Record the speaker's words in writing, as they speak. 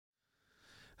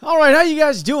All right, how you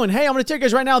guys doing? Hey, I'm going to tell you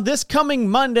guys right now, this coming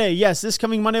Monday, we're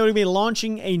going to be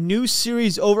launching a new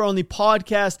series over on the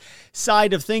podcast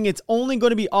side of thing. It's only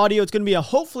going to be audio. It's going to be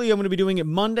hopefully I'm going to be doing it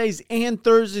Mondays and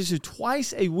Thursdays, so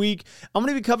twice a week. I'm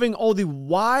going to be covering all the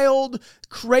wild,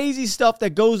 crazy stuff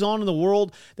that goes on in the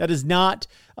world that is not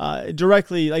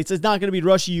directly, like it's not going to be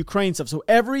Russia-Ukraine stuff. So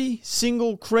every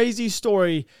single crazy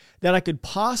story that I could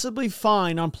possibly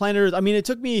find on planet Earth. I mean, it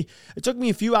took me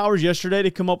a few hours yesterday to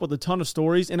come up with a ton of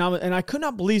stories, and I could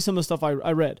not believe some of the stuff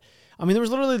I read. I mean,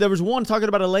 there was one talking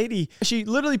about a lady. She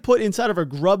literally put inside of her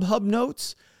Grubhub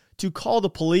notes to call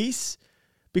the police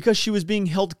because she was being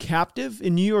held captive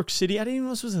in New York City. I didn't even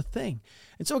know this was a thing.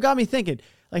 And so it got me thinking,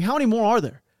 like, how many more are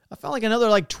there? I felt like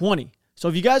another 20. So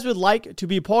if you guys would like to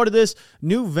be a part of this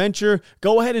new venture,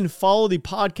 go ahead and follow the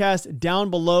podcast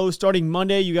down below. Starting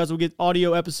Monday, you guys will get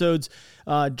audio episodes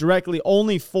directly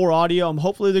only for audio.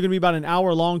 Hopefully they're going to be about an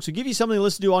hour long, so give you something to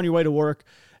listen to on your way to work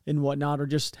and whatnot, or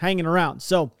just hanging around.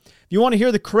 So if you want to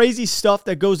hear the crazy stuff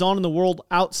that goes on in the world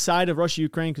outside of Russia,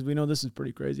 Ukraine, because we know this is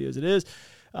pretty crazy as it is,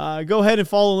 go ahead and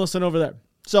follow and listen over there.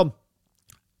 So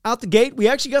out the gate, we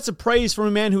actually got some praise from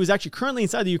a man who is actually currently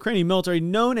inside the Ukrainian military,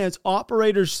 known as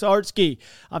Operator Sarsky.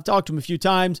 I've talked to him a few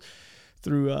times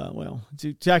through,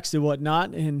 to text and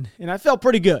whatnot, and I felt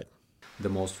pretty good. The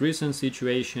most recent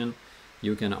situation,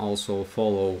 you can also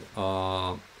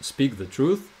follow Speak the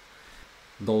Truth.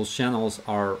 Those channels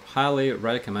are highly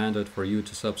recommended for you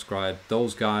to subscribe.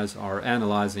 Those guys are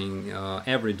analyzing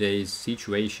everyday's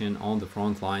situation on the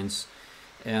front lines.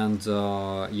 And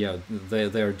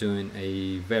they're doing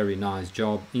a very nice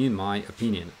job, in my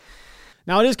opinion.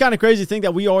 Now, it is kind of crazy to think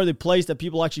that we are the place that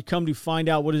people actually come to find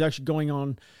out what is actually going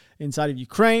on inside of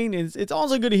Ukraine. And it's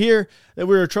also good to hear that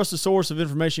we're a trusted source of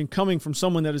information coming from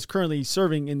someone that is currently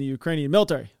serving in the Ukrainian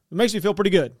military. It makes me feel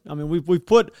pretty good. I mean, we've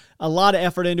put a lot of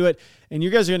effort into it, and you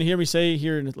guys are going to hear me say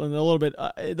here in a little bit,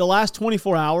 the last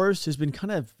 24 hours has been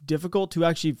kind of difficult to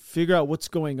actually figure out what's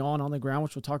going on the ground,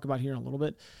 which we'll talk about here in a little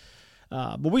bit.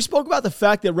 But we spoke about the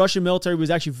fact that Russian military was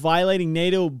actually violating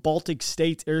NATO Baltic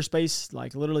states airspace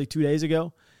like literally 2 days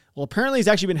ago. Well, apparently it's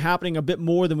actually been happening a bit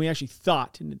more than we actually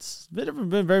thought, and it's been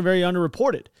very, very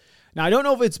underreported. Now, I don't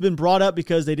know if it's been brought up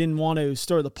because they didn't want to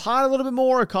stir the pot a little bit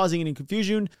more or causing any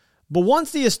confusion. But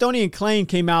once the Estonian claim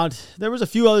came out, there was a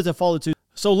few others that followed too.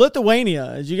 So Lithuania,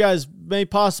 as you guys may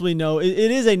possibly know, it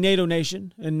is a NATO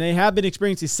nation, and they have been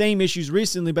experiencing the same issues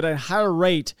recently, but at a higher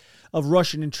rate of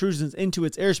Russian intrusions into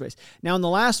its airspace. Now, in the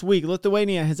last week,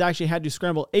 Lithuania has actually had to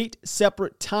scramble 8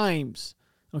 separate times.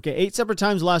 8 separate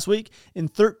times last week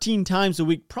and 13 times the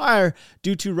week prior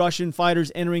due to Russian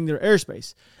fighters entering their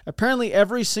airspace. Apparently,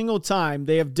 every single time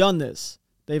they have done this,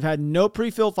 they've had no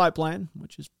pre-filled fight plan,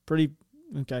 which is pretty,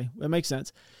 okay, that makes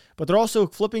sense. But they're also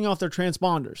flipping off their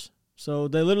transponders. So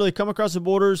they literally come across the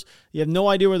borders, you have no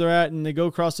idea where they're at, and they go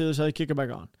across the other side, kick it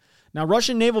back on. Now,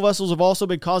 Russian naval vessels have also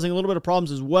been causing a little bit of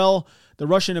problems as well. The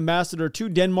Russian ambassador to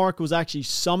Denmark was actually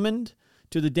summoned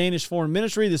to the Danish Foreign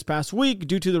Ministry this past week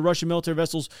due to the Russian military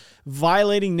vessels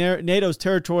violating NATO's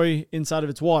territory inside of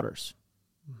its waters.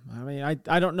 I mean,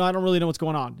 I don't know. I don't really know what's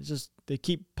going on. It's just they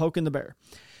keep poking the bear.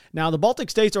 Now, the Baltic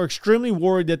states are extremely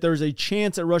worried that there's a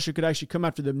chance that Russia could actually come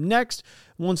after them next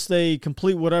once they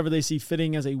complete whatever they see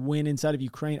fitting as a win inside of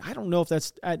Ukraine. I don't know if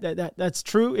that's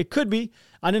true. It could be.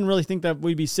 I didn't really think that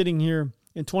we'd be sitting here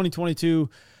in 2022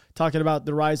 talking about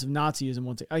the rise of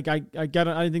Nazism. I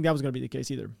didn't think that was going to be the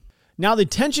case either. Now, the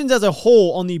tensions as a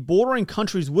whole on the bordering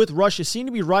countries with Russia seem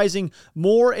to be rising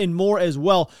more and more as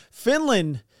well.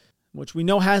 Finland, which we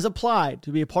know has applied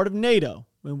to be a part of NATO,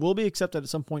 and will be accepted at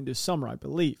some point this summer, I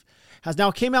believe, has now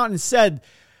came out and said,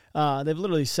 they've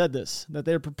literally said this, that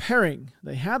they have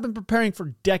been preparing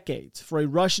for decades for a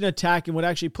Russian attack and would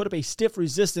actually put up a stiff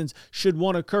resistance should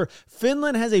one occur.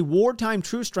 Finland has a wartime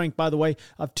true strength, by the way,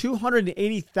 of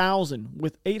 280,000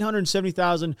 with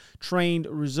 870,000 trained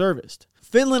reservists.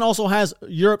 Finland also has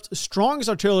Europe's strongest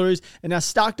artillery and has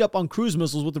stocked up on cruise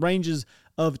missiles with ranges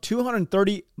of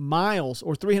 230 miles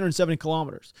or 370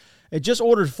 kilometers. It just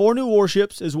ordered 4 new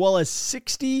warships as well as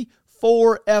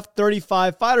 64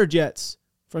 F-35 fighter jets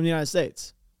from the United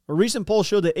States. A recent poll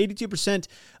showed that 82%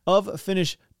 of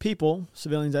Finnish people,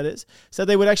 civilians that is, said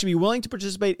they would actually be willing to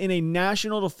participate in a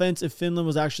national defense if Finland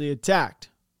was actually attacked.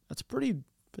 That's a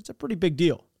pretty big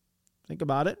deal. Think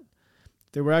about it.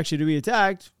 If they were actually to be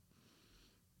attacked,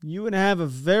 you would have a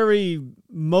very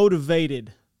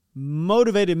motivated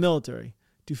military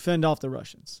to fend off the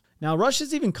Russians. Now,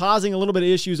 Russia's even causing a little bit of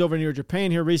issues over near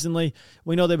Japan here recently.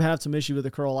 We know they've had some issue with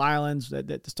the Kuril Islands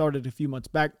that started a few months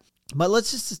back. But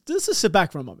let's just sit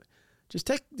back for a moment. Just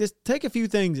take a few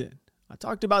things in. I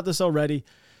talked about this already.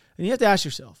 And you have to ask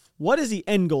yourself, what is the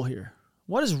end goal here?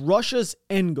 What is Russia's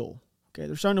end goal? Okay,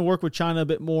 they're starting to work with China a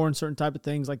bit more on certain type of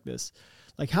things like this.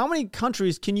 Like, how many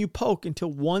countries can you poke until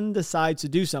one decides to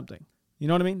do something? You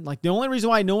know what I mean? Like, the only reason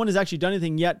why no one has actually done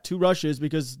anything yet to Russia is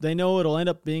because they know it'll end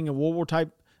up being a World War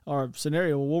type or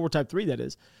scenario, World War type 3 that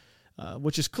is,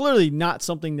 which is clearly not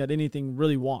something that anything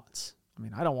really wants. I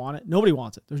mean, I don't want it. Nobody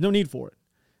wants it. There's no need for it.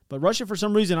 But Russia, for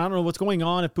some reason, I don't know what's going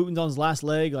on, if Putin's on his last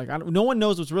leg. Like, no one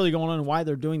knows what's really going on and why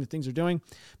they're doing the things they're doing.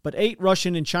 But 8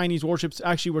 Russian and Chinese warships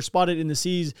actually were spotted in the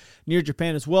seas near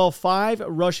Japan as well. 5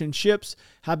 Russian ships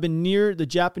have been near the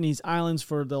Japanese islands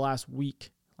for the last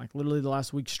week, like literally the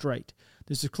last week straight.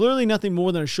 This is clearly nothing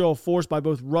more than a show of force by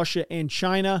both Russia and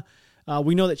China.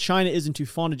 We know that China isn't too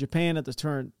fond of Japan at the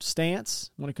current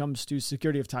stance when it comes to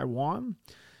security of Taiwan.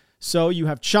 So you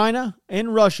have China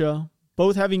and Russia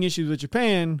both having issues with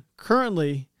Japan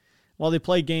currently while they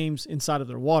play games inside of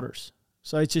their waters.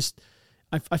 So it's just,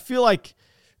 I feel like,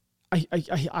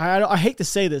 I hate to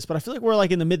say this, but I feel like we're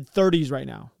like in the mid-30s right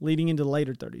now, leading into the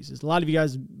later 30s. A lot of you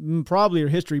guys probably are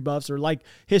history buffs or like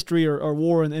history or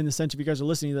war in the sense if you guys are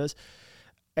listening to this.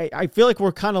 I feel like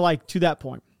we're kind of like to that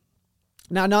point.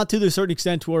 Now, not to the certain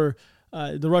extent where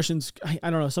the Russians, I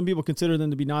don't know, some people consider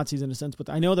them to be Nazis in a sense, but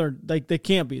I know they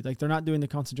can't be. Like, they're not doing the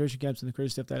concentration camps and the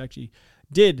crazy stuff that actually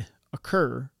did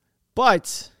occur.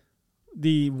 But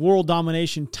the world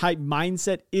domination type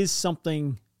mindset is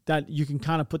something that you can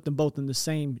kind of put them both in the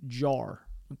same jar.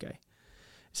 Okay.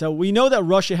 So we know that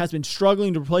Russia has been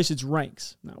struggling to replace its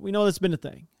ranks. Now, we know that's been a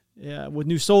thing. Yeah, with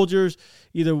new soldiers,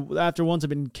 either after ones have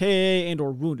been KA and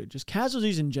or wounded, just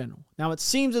casualties in general. Now, it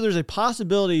seems that there's a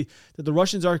possibility that the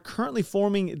Russians are currently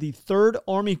forming the 3rd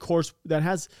Army Corps that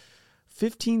has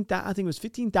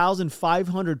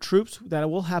 15,500 troops that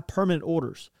will have permanent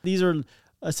orders. These are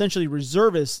essentially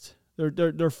reservists.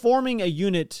 They're forming a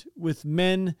unit with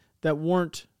men that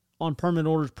weren't on permanent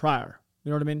orders prior.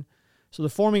 You know what I mean? So they're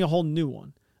forming a whole new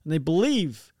one. And they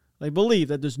believe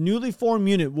that this newly formed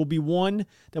unit will be one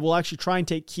that will actually try and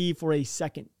take Kyiv for a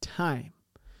second time.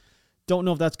 Don't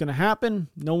know if that's going to happen.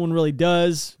 No one really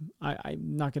does.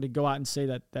 I'm not going to go out and say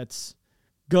that that's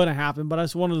going to happen, but I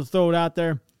just wanted to throw it out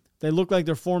there. They look like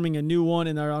they're forming a new one,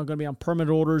 and they're going to be on permanent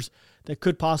orders that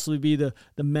could possibly be the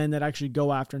men that actually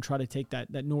go after and try to take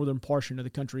that northern portion of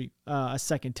the country a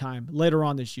second time later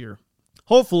on this year.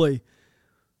 Hopefully,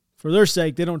 for their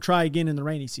sake, they don't try again in the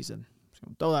rainy season. So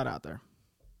throw that out there.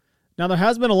 Now, there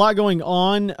has been a lot going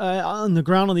on the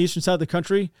ground on the eastern side of the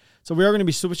country. So we are going to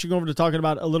be switching over to talking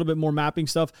about a little bit more mapping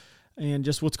stuff and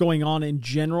just what's going on in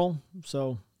general.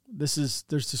 So there's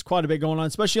just quite a bit going on,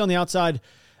 especially on the outside,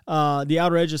 the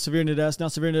outer edge of Severodonetsk,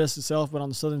 not Severodonetsk itself, but on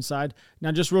the southern side.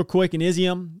 Now, just real quick, in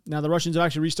Izium, now the Russians have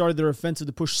actually restarted their offensive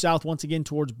to push south once again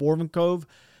towards Borvenkov,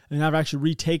 and have actually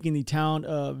retaken the town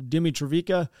of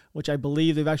Dimitrovica, which I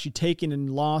believe they've actually taken and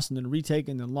lost and then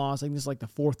retaken and lost. I think this is like the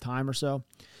 4th time or so.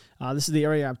 This is the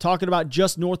area I'm talking about,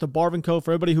 just north of Barvenko.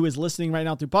 For everybody who is listening right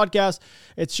now through podcast,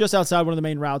 it's just outside one of the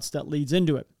main routes that leads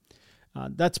into it.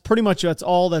 That's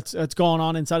all that's gone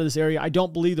on inside of this area. I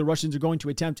don't believe the Russians are going to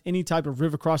attempt any type of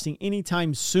river crossing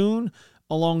anytime soon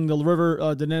along the river,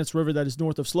 the Donetsk River that is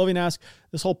north of Sloviansk.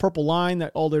 This whole purple line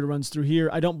that all there runs through here,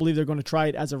 I don't believe they're going to try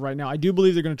it as of right now. I do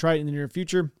believe they're going to try it in the near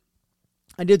future.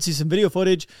 I did see some video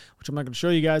footage, which I'm not going to show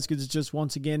you guys because it's just,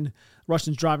 once again,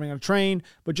 Russians driving on a train.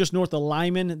 But just north of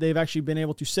Lyman, they've actually been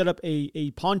able to set up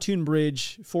a pontoon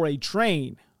bridge for a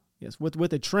train. Yes,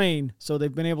 with a train. So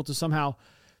they've been able to somehow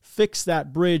fix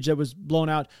that bridge that was blown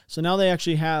out. So now they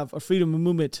actually have a freedom of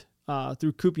movement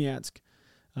through Kupiansk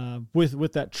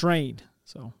with that train.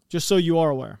 So just so you are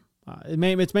aware.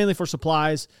 It's mainly for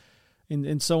supplies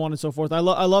and so on and so forth. I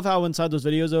love how inside those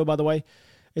videos, though, by the way,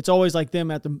 it's always like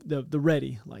them at the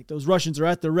ready. Like those Russians are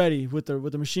at the ready with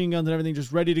the machine guns and everything,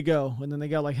 just ready to go. And then they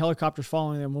got like helicopters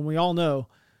following them when we all know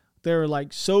they're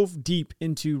like so deep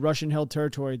into Russian-held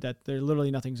territory that they're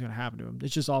literally nothing's going to happen to them.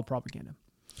 It's just all propaganda.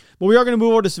 But we are going to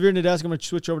move over to Severodonetsk. I'm going to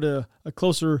switch over to a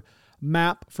closer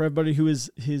map for everybody who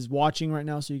is watching right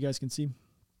now so you guys can see.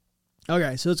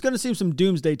 Okay, so it's going to seem some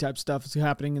doomsday type stuff is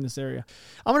happening in this area.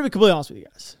 I'm going to be completely honest with you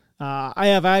guys. I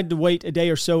have had to wait a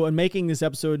day or so on making this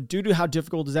episode due to how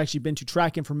difficult it's actually been to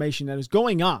track information that is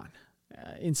going on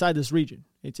inside this region.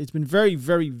 It's been very,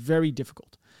 very, very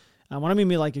difficult. What I mean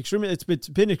like extremely, it's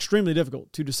been extremely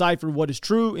difficult to decipher what is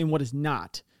true and what is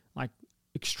not. Like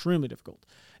extremely difficult.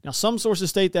 Now, some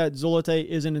sources state that Zolote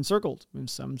isn't encircled, and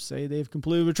some say they've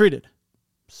completely retreated.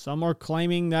 Some are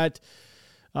claiming that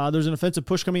there's an offensive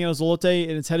push coming out of Zolote,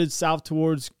 and it's headed south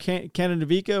towards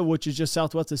Kanadovika, which is just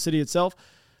southwest of the city itself.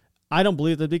 I don't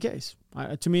believe that'd be the case.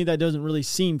 To me, that doesn't really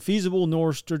seem feasible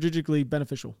nor strategically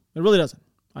beneficial. It really doesn't.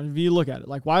 If you look at it,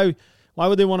 like why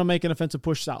would they want to make an offensive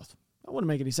push south? wouldn't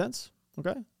make any sense.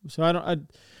 Okay. So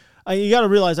you got to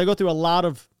realize I go through a lot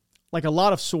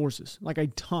of sources, like a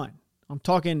ton. I'm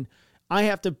talking, I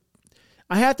have to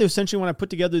essentially, when I put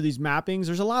together these mappings,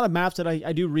 there's a lot of maps that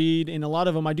I do read, and a lot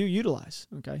of them I do utilize.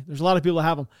 Okay. There's a lot of people that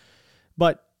have them,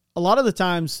 but a lot of the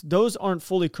times those aren't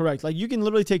fully correct. Like you can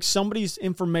literally take somebody's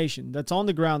information that's on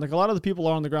the ground. Like a lot of the people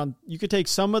are on the ground. You could take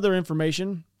some of their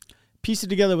information, piece it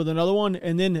together with another one,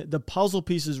 and then the puzzle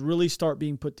pieces really start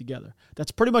being put together.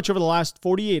 That's pretty much over the last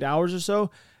 48 hours or so.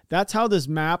 That's how this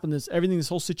map and this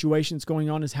whole situation that's going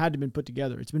on has had to been put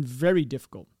together. It's been very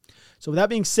difficult. So with that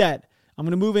being said, I'm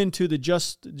going to move into the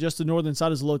just the northern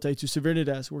side of Zlote to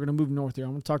Severodonetsk. We're going to move north here.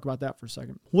 I'm going to talk about that for a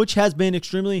second, which has been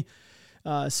extremely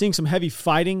seeing some heavy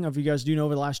fighting, if you guys do know,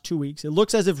 over the last 2 weeks. It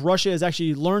looks as if Russia has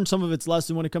actually learned some of its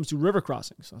lesson when it comes to river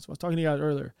crossings. So that's what I was talking to you guys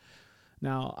earlier.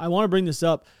 Now, I want to bring this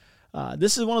up.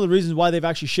 This is one of the reasons why they've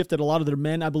actually shifted a lot of their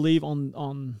men, I believe,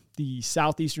 on the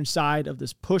southeastern side of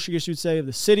this push, I guess you'd say, of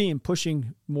the city, and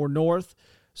pushing more north.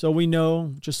 So we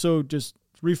know, just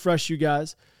refresh you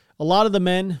guys, a lot of the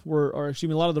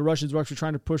a lot of the Russians were actually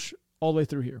trying to push all the way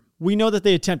through here. We know that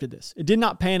they attempted this. It did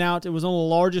not pan out. It was one of the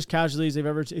largest casualties they've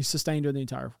ever sustained during the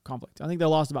entire conflict. I think they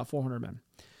lost about 400 men.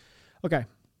 Okay.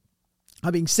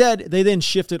 That being said, they then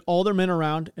shifted all their men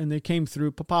around and they came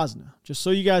through Popasna. Just so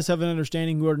you guys have an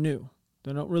understanding who are new.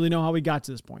 They don't really know how we got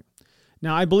to this point.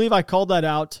 Now, I believe I called that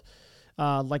out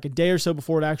like a day or so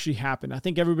before it actually happened. I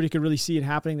think everybody could really see it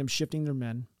happening, them shifting their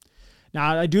men.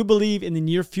 Now, I do believe in the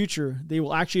near future, they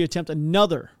will actually attempt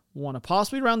another one,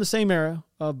 possibly around the same area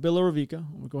of Bilorovika.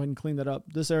 We'll go ahead and clean that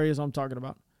up. This area is what I'm talking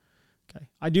about. Okay.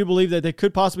 I do believe that they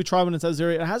could possibly try one inside this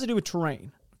area. It has to do with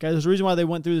terrain. Okay. There's a reason why they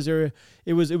went through this area.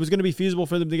 It was going to be feasible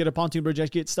for them to get a pontoon bridge,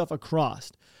 actually get stuff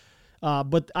across.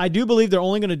 But I do believe they're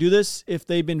only going to do this if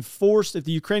they've been forced, if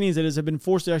the Ukrainians, that is, have been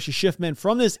forced to actually shift men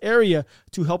from this area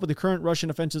to help with the current Russian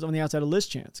offensives on the outside of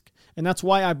Lysychansk. And that's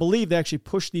why I believe they actually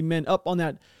pushed the men up on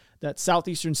that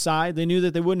southeastern side. They knew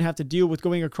that they wouldn't have to deal with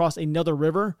going across another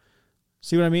river.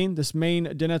 See what I mean? This main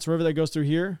Donetsk River that goes through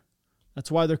here.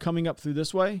 That's why they're coming up through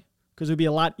this way, because it would be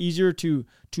a lot easier to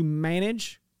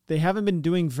manage. They haven't been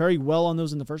doing very well on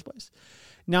those in the first place.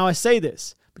 Now, I say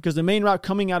this because the main route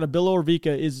coming out of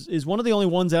Bilorovika is one of the only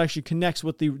ones that actually connects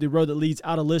with the road that leads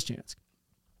out of Lysychansk.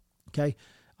 Okay?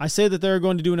 I say that they're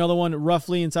going to do another one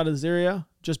roughly inside of this area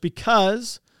just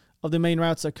because of the main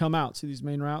routes that come out. See these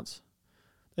main routes?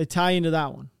 They tie into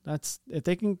that one. That's if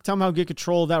they can somehow get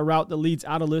control of that route that leads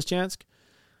out of Lysychansk,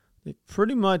 they're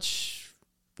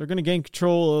going to gain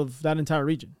control of that entire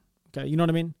region. Okay, you know what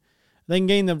I mean? They can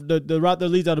gain the route that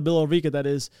leads out of Bilorovika, that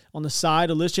is on the side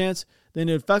of Lysychansk, then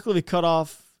it effectively cut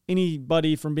off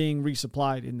anybody from being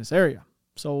resupplied in this area.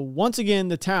 So once again,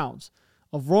 the towns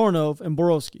of Voronov and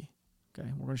Borovsky. Okay,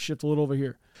 we're going to shift a little over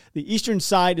here. The eastern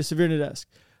side is Severodonetsk.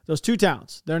 Those two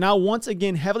towns, they're now once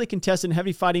again heavily contested, and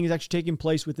heavy fighting is actually taking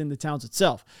place within the towns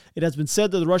itself. It has been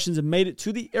said that the Russians have made it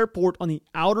to the airport on the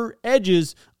outer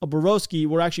edges of Borovsky,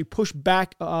 were actually pushed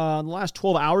back in the last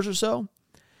 12 hours or so.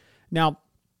 Now,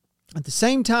 at the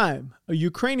same time, a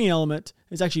Ukrainian element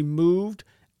is actually moved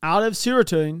out of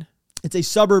Sirotin. It's a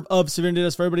suburb of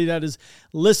Severodonetsk for everybody that is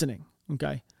listening.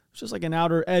 Okay, it's just like an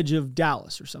outer edge of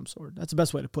Dallas or some sort. That's the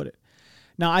best way to put it.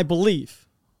 Now, I believe,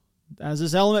 as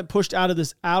this element pushed out of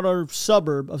this outer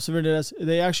suburb of Severodonetsk,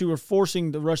 they actually were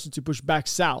forcing the Russians to push back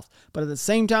south. But at the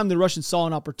same time, the Russians saw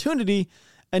an opportunity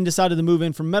and decided to move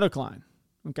in from Medokline.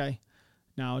 Okay.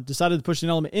 Now, decided to push an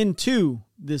element into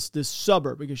this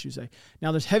suburb, I guess you say.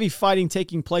 Now, there's heavy fighting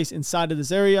taking place inside of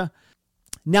this area.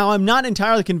 Now, I'm not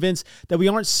entirely convinced that we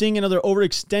aren't seeing another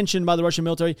overextension by the Russian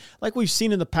military like we've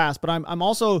seen in the past, but I'm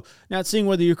also not seeing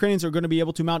whether the Ukrainians are going to be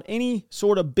able to mount any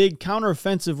sort of big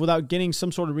counteroffensive without getting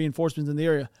some sort of reinforcements in the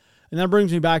area. And that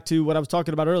brings me back to what I was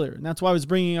talking about earlier, and that's why I was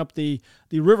bringing up the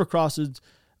river crossings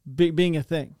being a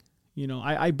thing. You know,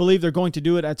 I believe they're going to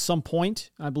do it at some point.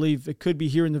 I believe it could be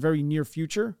here in the very near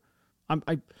future.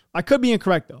 I could be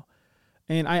incorrect, though.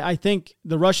 And I think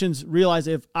the Russians realize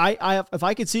if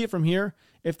I could see it from here,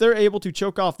 if they're able to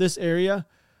choke off this area,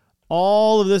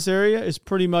 all of this area is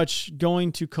pretty much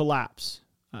going to collapse.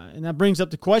 And that brings up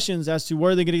the questions as to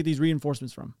where they're going to get these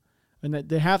reinforcements from. And that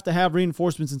they have to have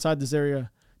reinforcements inside this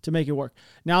area to make it work.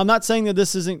 Now, I'm not saying that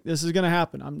this is going to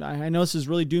happen. I know this is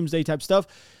really doomsday type stuff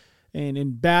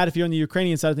and bad if you're on the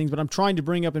Ukrainian side of things, but I'm trying to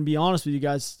bring up and be honest with you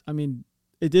guys. I mean,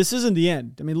 this isn't the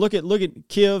end. I mean, look at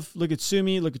Kiev, look at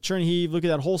Sumy, look at Chernihiv, look at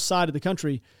that whole side of the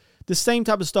country. The same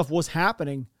type of stuff was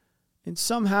happening, and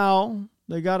somehow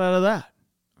they got out of that.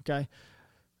 Okay.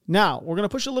 Now, we're going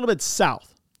to push a little bit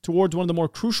south towards one of the more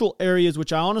crucial areas,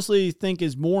 which I honestly think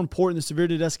is more important than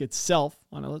Severodonetsk itself.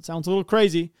 I know that sounds a little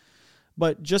crazy,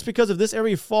 But just because if this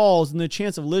area falls, then the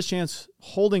chance of Lysychansk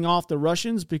holding off the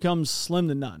Russians becomes slim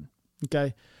to none.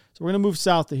 Okay, so we're going to move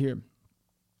south to here.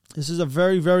 This is a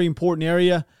very, very important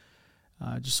area.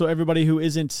 Just so everybody who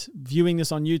isn't viewing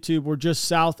this on YouTube, we're just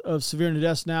south of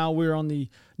Severodonetsk now. We're on the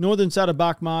northern side of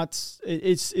Bakhmut.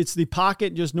 It's the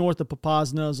pocket just north of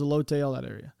Popasna, Zolote, all that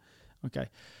area. Okay.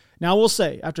 Now, we'll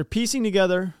say, after piecing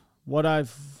together what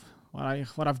I've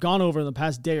gone over in the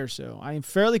past day or so, I am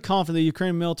fairly confident the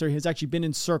Ukrainian military has actually been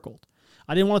encircled.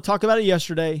 I didn't want to talk about it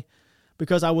yesterday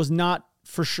because I was not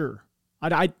for sure.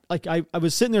 I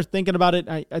was sitting there thinking about it.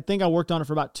 I think I worked on it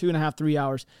for about 2.5, 3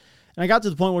 hours. And I got to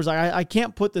the point where it's like, I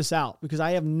can't put this out because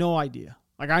I have no idea.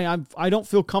 Like, I don't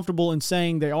feel comfortable in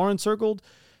saying they are encircled.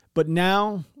 But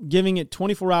now, giving it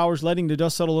 24 hours, letting the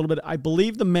dust settle a little bit, I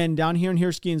believe the men down here in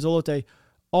Hirsky and Zolote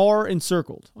are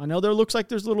encircled. I know there looks like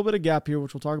there's a little bit of gap here,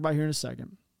 which we'll talk about here in a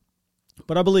second.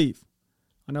 But I believe,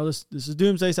 I know this is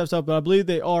doomsday stuff, but I believe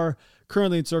they are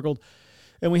currently encircled.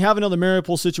 And we have another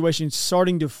Mariupol situation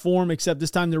starting to form, except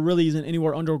this time there really isn't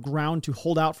anywhere underground to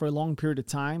hold out for a long period of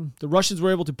time. The Russians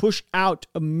were able to push out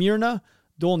of Mirna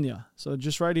Dolnya, so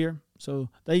just right here. So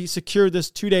they secured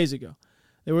this 2 days ago.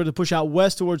 They were able to push out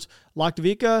west towards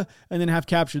Laktovika and then have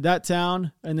captured that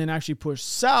town and then actually push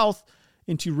south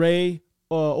into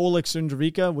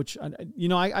Oleksandrivka, which,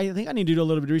 I think I need to do a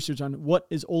little bit of research on what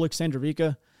is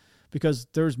Oleksandrivka because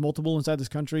there's multiple inside this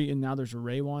country and now there's a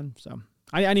Ray one, so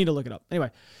I need to look it up. Anyway,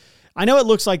 I know it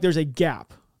looks like there's a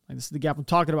gap. Like this is the gap I'm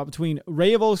talking about between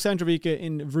Ray of Oleksandrivka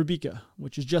and Verbika,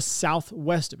 which is just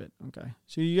southwest of it. Okay.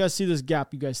 So you guys see this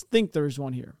gap. You guys think there's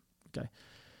one here. Okay.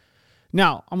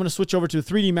 Now, I'm going to switch over to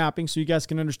 3D mapping so you guys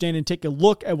can understand and take a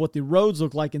look at what the roads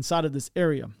look like inside of this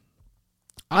area.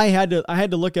 I had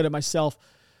to look at it myself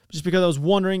just because I was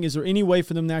wondering, is there any way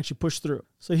for them to actually push through?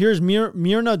 So here's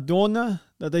Mirna Dolnya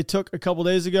that they took a couple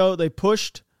days ago. They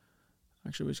pushed.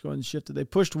 Actually, we just go ahead and shift it. They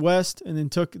pushed west and then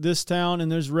took this town,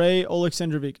 and there's Ray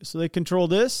Oleksandrivka. So they control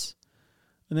this.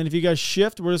 And then if you guys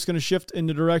shift, we're just going to shift in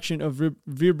the direction of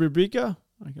Vrbibrika.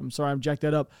 I'm sorry, I'm jacked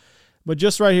that up. But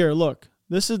just right here, look.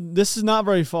 This is not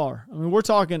very far. I mean, we're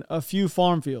talking a few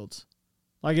farm fields.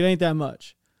 Like, it ain't that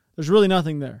much. There's really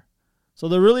nothing there. So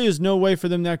there really is no way for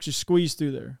them to actually squeeze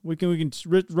through there. We can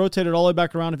rotate it all the way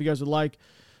back around if you guys would like.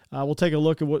 We'll take a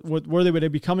look at where they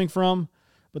would be coming from.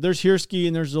 But there's Hirsky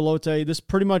and there's Zolote. This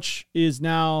pretty much is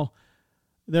now,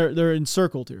 they're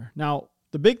encircled here. Now,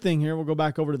 the big thing here, we'll go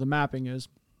back over to the mapping is,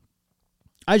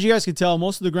 as you guys can tell,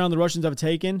 most of the ground the Russians have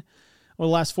taken over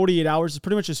the last 48 hours is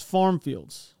pretty much just farm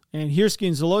fields. And Hirsky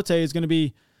and Zolote is going to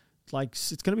be,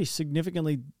 it's going to be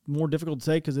significantly more difficult to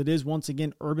take because it is, once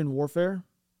again, urban warfare.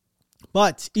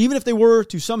 But even if they were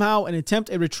to somehow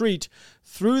attempt a retreat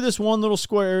through this one little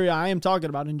square area I am talking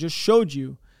about and just showed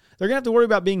you, they're going to have to worry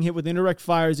about being hit with indirect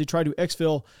fire as they try to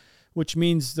exfil, which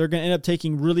means they're going to end up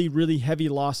taking really, really heavy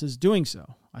losses doing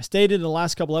so. I stated in the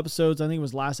last couple episodes, I think it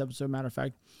was last episode, matter of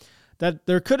fact, that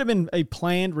there could have been a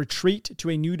planned retreat to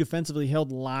a new defensively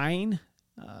held line,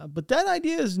 but that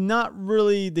idea is not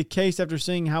really the case after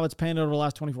seeing how it's panned out over the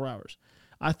last 24 hours.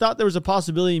 I thought there was a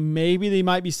possibility maybe they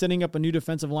might be setting up a new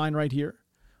defensive line right here,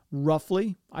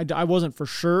 roughly. I wasn't for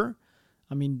sure.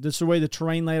 I mean, this is the way the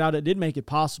terrain laid out, it did make it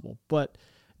possible, but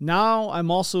now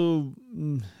I'm also,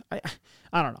 I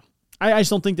don't know. I just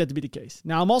don't think that to be the case.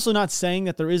 Now, I'm also not saying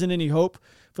that there isn't any hope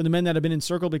for the men that have been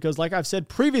encircled because, like I've said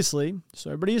previously,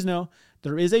 so everybody knows,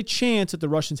 there is a chance that the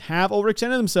Russians have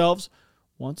overextended themselves.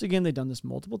 Once again, they've done this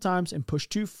multiple times and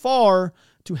pushed too far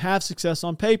to have success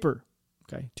on paper.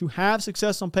 Okay, to have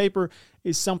success on paper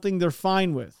is something they're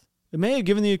fine with. It may have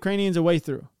given the Ukrainians a way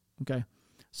through. Okay,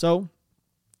 so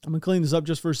I'm going to clean this up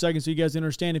just for a second so you guys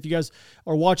understand if you guys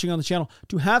are watching on the channel.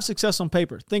 To have success on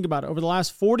paper, think about it. Over the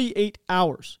last 48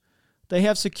 hours, they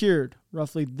have secured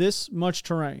roughly this much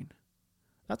terrain.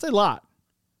 That's a lot.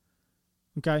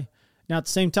 Okay? Now, at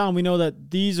the same time, we know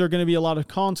that these are going to be a lot of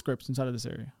conscripts inside of this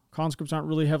area. Conscripts aren't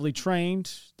really heavily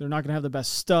trained. They're not going to have the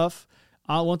best stuff.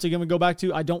 Once again, we go back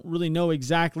to, I don't really know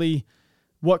exactly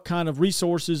what kind of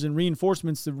resources and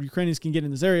reinforcements the Ukrainians can get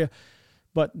in this area.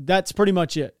 But that's pretty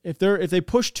much it. If they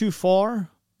push too far,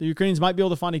 the Ukrainians might be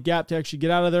able to find a gap to actually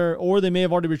get out of there, or they may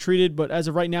have already retreated, but as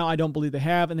of right now, I don't believe they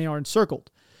have, and they are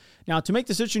encircled. Now, to make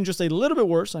the situation just a little bit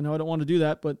worse, I know I don't want to do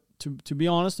that, but to be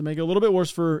honest, to make it a little bit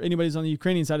worse for anybody who's on the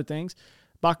Ukrainian side of things,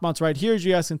 Bakhmut's right here, as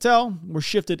you guys can tell. We're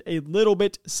shifted a little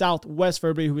bit southwest for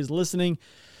everybody who is listening.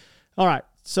 All right.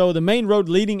 So the main road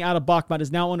leading out of Bakhmut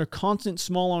is now under constant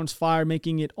small arms fire,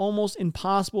 making it almost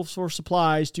impossible for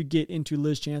supplies to get into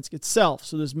Lysychansk itself.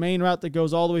 So this main route that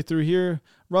goes all the way through here,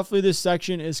 roughly this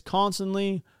section, is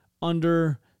constantly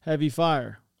under heavy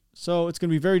fire. So it's going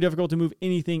to be very difficult to move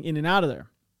anything in and out of there.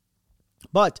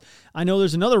 But I know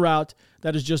there's another route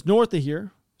that is just north of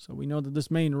here. So we know that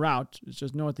this main route is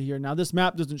just north of here. Now, this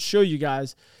map doesn't show you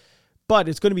guys, but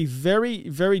it's going to be very,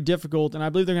 very difficult. And I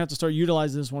believe they're going to have to start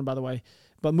utilizing this one, by the way.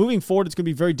 But moving forward, it's going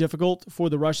to be very difficult for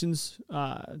the Russians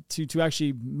to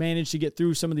actually manage to get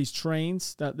through some of these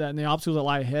trains that and the obstacles that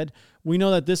lie ahead. We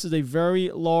know that this is a very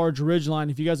large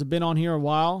ridgeline. If you guys have been on here a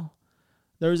while,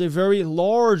 there is a very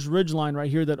large ridgeline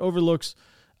right here that overlooks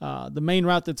the main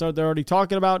route they're already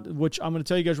talking about, which I'm going to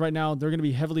tell you guys right now, they're going to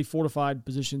be heavily fortified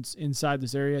positions inside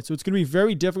this area. So it's going to be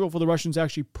very difficult for the Russians to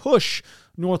actually push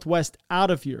northwest out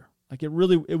of here. Like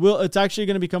it's actually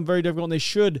going to become very difficult, and they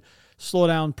should slow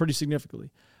down pretty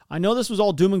significantly. I know this was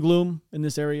all doom and gloom in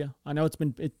this area. I know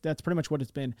that's pretty much what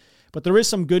it's been. But there is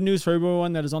some good news for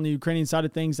everyone that is on the Ukrainian side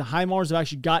of things. The HIMARS have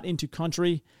actually got into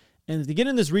country, and if they get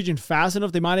in this region fast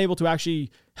enough, they might be able to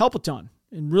actually help a ton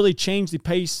and really change the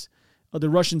pace of the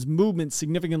Russians' movement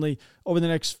significantly over the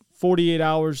next 48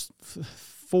 hours,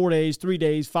 4 days, 3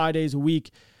 days, 5 days a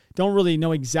week. Don't really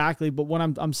know exactly, but what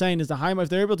I'm saying is the HIMARS, if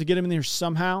they're able to get them in there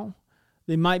somehow,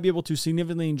 they might be able to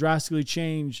significantly and drastically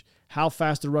change how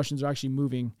fast the Russians are actually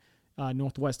moving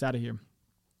northwest out of here.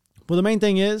 But the main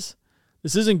thing is,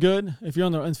 this isn't good. If you're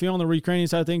on the Ukrainian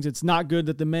side of things, it's not good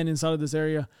that the men inside of this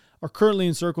area are currently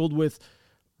encircled with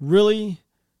really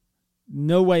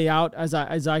no way out as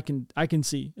I can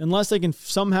see, unless they can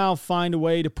somehow find a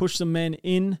way to push some men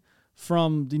in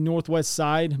from the northwest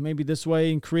side, maybe this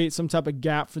way, and create some type of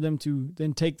gap for them to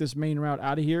then take this main route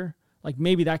out of here. Like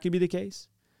maybe that could be the case.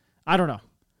 I don't know.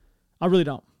 I really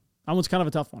don't. That one's kind of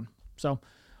a tough one. So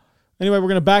anyway, we're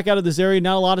going to back out of this area.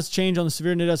 Not a lot has changed on the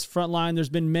Severodonetsk front line. There's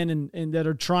been men that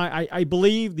are trying. I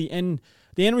believe the end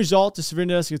result to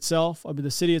Severodonetsk itself,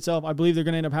 the city itself, I believe they're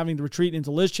going to end up having to retreat into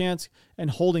Lysychansk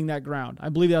and holding that ground. I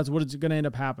believe that's what is going to end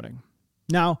up happening.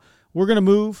 Now, we're going to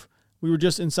move. We were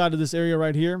just inside of this area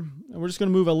right here, and we're just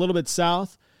going to move a little bit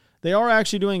south. They are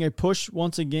actually doing a push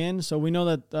once again. So we know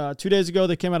that 2 days ago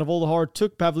they came out of Volodar,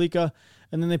 took Pavlika,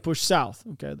 and then they pushed south.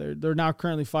 Okay, they're now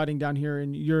currently fighting down here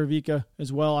in Yurovika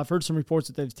as well. I've heard some reports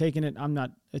that they've taken it.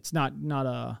 It's not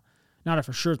a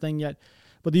for sure thing yet.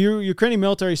 But the Ukrainian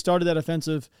military started that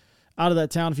offensive out of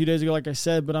that town a few days ago, like I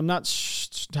said. But I'm not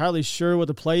entirely sure what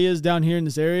the play is down here in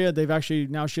this area. They've actually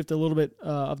now shifted a little bit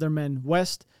of their men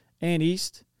west and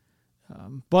east.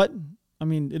 But I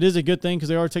mean, it is a good thing because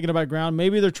they are taking about ground.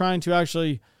 Maybe they're trying to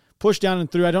actually push down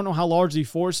and through. I don't know how large the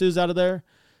force is out of there.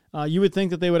 You would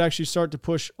think that they would actually start to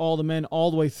push all the men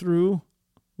all the way through.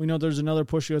 We know there's another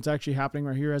push that's actually happening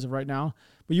right here as of right now.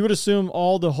 But you would assume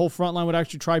the whole front line would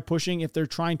actually try pushing if they're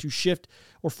trying to shift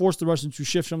or force the Russians to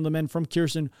shift some of the men from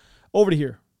Kherson over to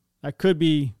here. That could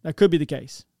be the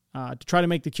case to try to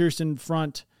make the Kherson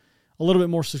front a little bit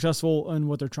more successful in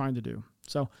what they're trying to do.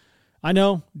 So I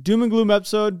know, doom and gloom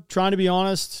episode, trying to be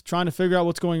honest, trying to figure out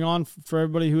what's going on for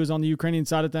everybody who is on the Ukrainian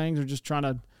side of things, or just trying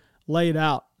to lay it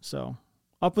out. So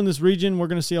up in this region, we're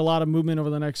going to see a lot of movement over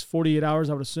the next 48 hours,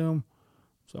 I would assume.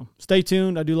 So stay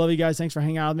tuned. I do love you guys. Thanks for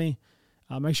hanging out with me.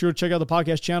 Make sure to check out the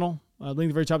podcast channel. Link in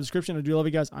the very top of the description. I do love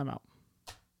you guys. I'm out.